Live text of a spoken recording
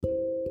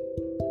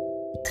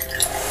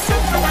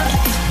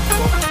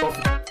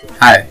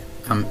Hi,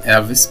 I'm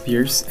Elvis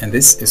Pierce, and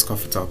this is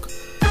Coffee Talk,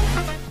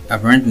 a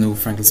brand new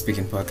frankly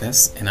speaking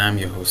podcast, and I'm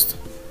your host.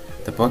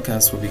 The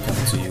podcast will be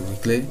coming to you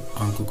weekly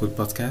on Google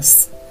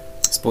Podcasts,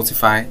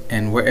 Spotify,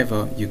 and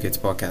wherever you get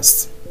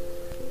podcasts.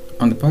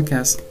 On the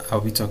podcast,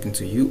 I'll be talking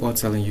to you or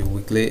telling you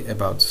weekly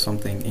about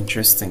something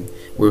interesting.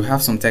 We'll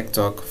have some tech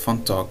talk,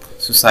 fun talk,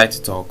 society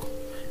talk.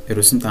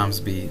 It'll sometimes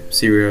be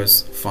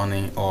serious,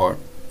 funny, or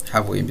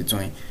halfway in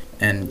between,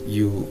 and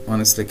you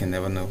honestly can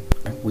never know.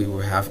 We will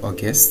have a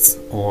guest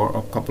or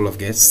a couple of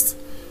guests,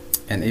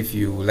 and if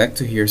you would like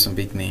to hear some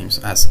big names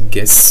as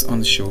guests on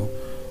the show,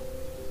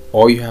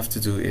 all you have to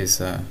do is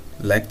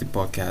like the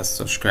podcast,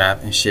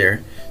 subscribe, and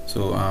share.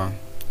 So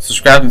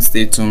subscribe and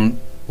stay tuned.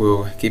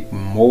 We'll keep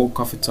more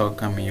coffee talk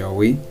coming your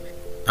way.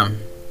 I'm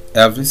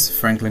Elvis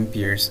Franklin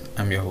Pierce.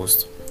 I'm your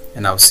host,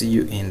 and I'll see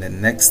you in the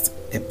next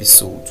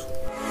episode.